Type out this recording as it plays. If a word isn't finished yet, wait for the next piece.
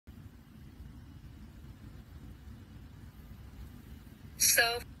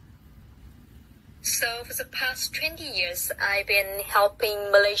So for the past 20 years, I've been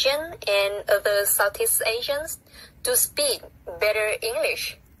helping Malaysian and other Southeast Asians to speak better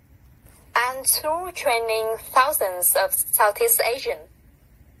English. And through training thousands of Southeast Asians,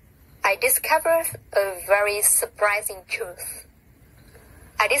 I discovered a very surprising truth.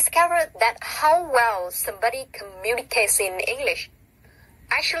 I discovered that how well somebody communicates in English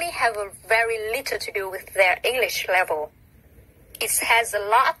actually have a very little to do with their English level. It has a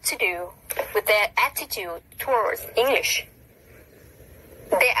lot to do with their attitude towards English.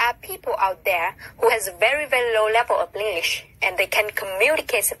 There are people out there who has a very, very low level of English and they can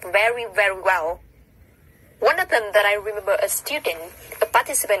communicate very, very well. One of them that I remember a student, a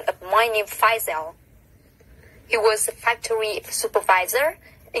participant of mine named Faisal. He was a factory supervisor,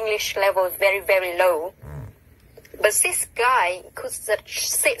 English level very, very low. But this guy could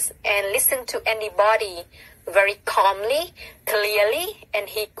sit and listen to anybody very calmly, clearly, and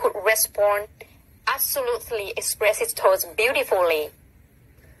he could respond absolutely, express his thoughts beautifully.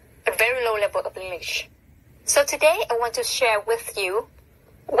 A very low level of English. So today I want to share with you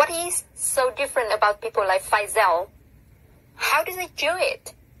what is so different about people like Faisal. How do they do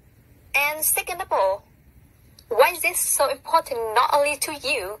it? And second of all, why is this so important not only to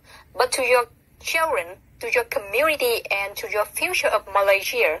you, but to your children, to your community, and to your future of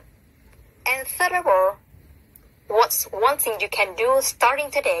Malaysia? And third of all, what's one thing you can do starting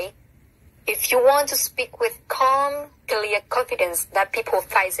today if you want to speak with calm, clear confidence that people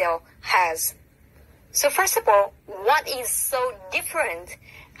Faisal has? So first of all, what is so different?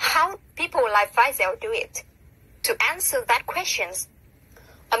 How people like Faisal do it? To answer that questions,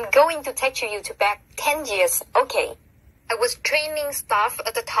 I'm going to take you to back 10 years. Okay, I was training staff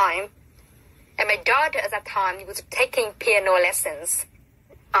at the time, and my daughter at that time was taking piano lessons.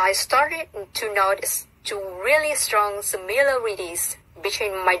 I started to notice two really strong similarities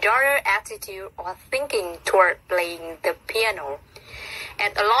between my daughter's attitude or thinking toward playing the piano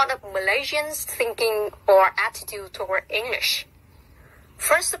and a lot of Malaysians' thinking or attitude toward English.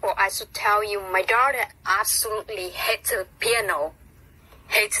 First of all, I should tell you my daughter absolutely hates the piano,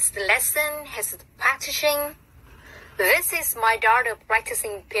 hates the lesson, hates the practicing. This is my daughter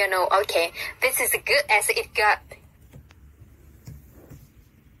practicing piano. Okay, this is good as it got.